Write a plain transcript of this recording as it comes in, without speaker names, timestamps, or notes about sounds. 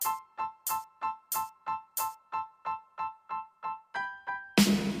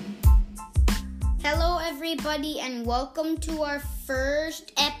everybody, and welcome to our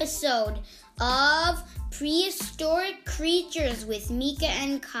first episode of Prehistoric Creatures with Mika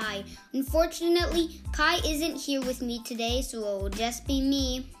and Kai. Unfortunately, Kai isn't here with me today, so it will just be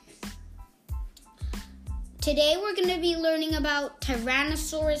me. Today we're going to be learning about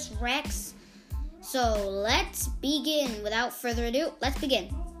Tyrannosaurus Rex. So let's begin. Without further ado, let's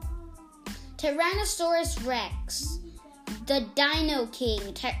begin. Tyrannosaurus Rex, the Dino King.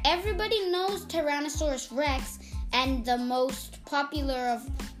 Everybody knows Tyrannosaurus Rex, and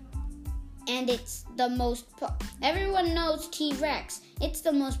everyone knows T-Rex. It's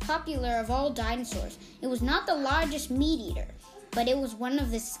the most popular of all dinosaurs. It was not the largest meat eater, but it was one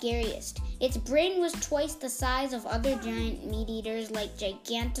of the scariest. Its brain was twice the size of other giant meat eaters like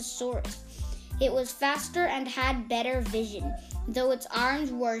Gigantosaurus. It was faster and had better vision, though its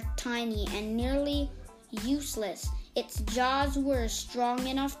arms were tiny and nearly useless. Its jaws were strong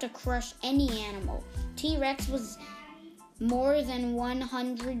enough to crush any animal. T-Rex was named more than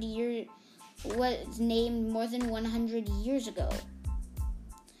 100 years ago.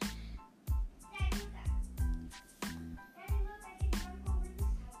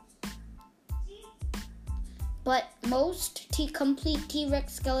 But most complete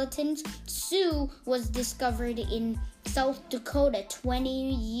T-Rex skeletons, Sioux was discovered in South Dakota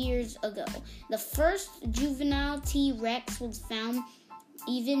 20 years ago. The first juvenile T-Rex was found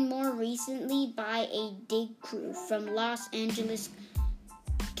even more recently by a dig crew from Los Angeles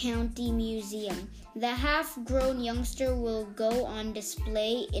County Museum. The half-grown youngster will go on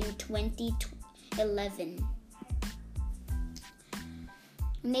display in 2011.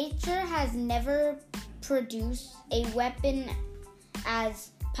 Nature has never produced a weapon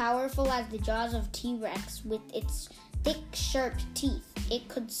as powerful as the jaws of T-Rex. With its thick, sharp teeth, it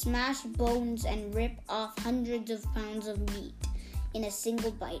could smash bones and rip off hundreds of pounds of meat in a single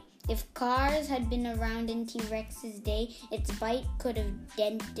bite. If cars had been around in T-Rex's day, its bite could have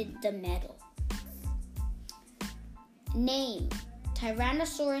dented the metal. Name: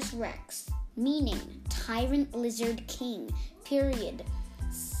 Tyrannosaurus Rex, meaning Tyrant Lizard King, period.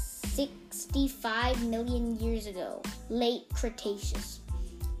 65 million years ago, late Cretaceous.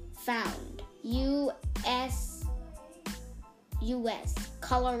 Found U.S.,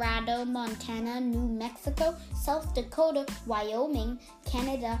 Colorado, Montana, New Mexico, South Dakota, Wyoming,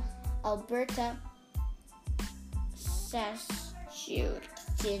 Canada, Alberta, I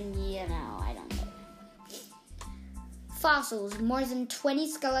don't know. Fossils: more than 20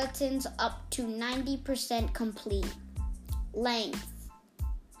 skeletons, up to 90% complete. Length: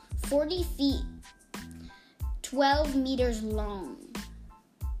 40 feet, 12 meters long,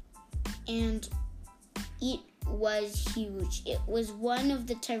 and it was huge. It was one of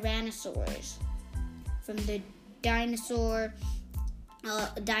the tyrannosaurs from the dinosaur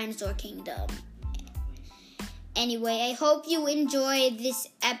kingdom. Anyway, I hope you enjoyed this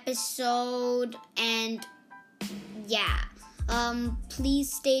episode, and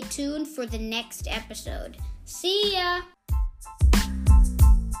please stay tuned for the next episode. See ya!